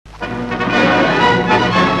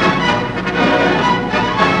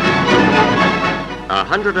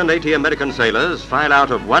180 American sailors file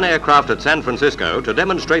out of one aircraft at San Francisco to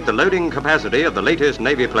demonstrate the loading capacity of the latest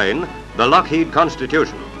Navy plane, the Lockheed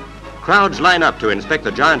Constitution. Crowds line up to inspect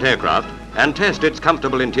the giant aircraft and test its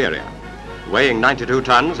comfortable interior. Weighing 92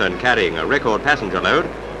 tons and carrying a record passenger load,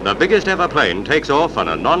 the biggest ever plane takes off on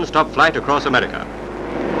a non-stop flight across America.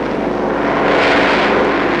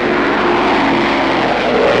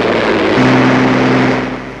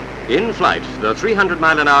 In flight, the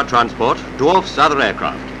 300-mile-an-hour transport dwarfs other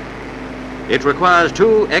aircraft. It requires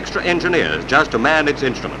 2 extra engineers just to man its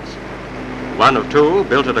instruments. One of 2,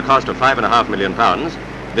 built at a cost of £5.5 million,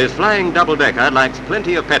 this flying double-decker lacks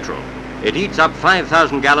plenty of petrol. It eats up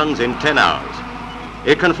 5,000 gallons in 10 hours.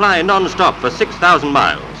 It can fly non-stop for 6,000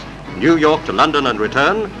 miles, New York to London and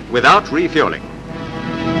return, without refueling.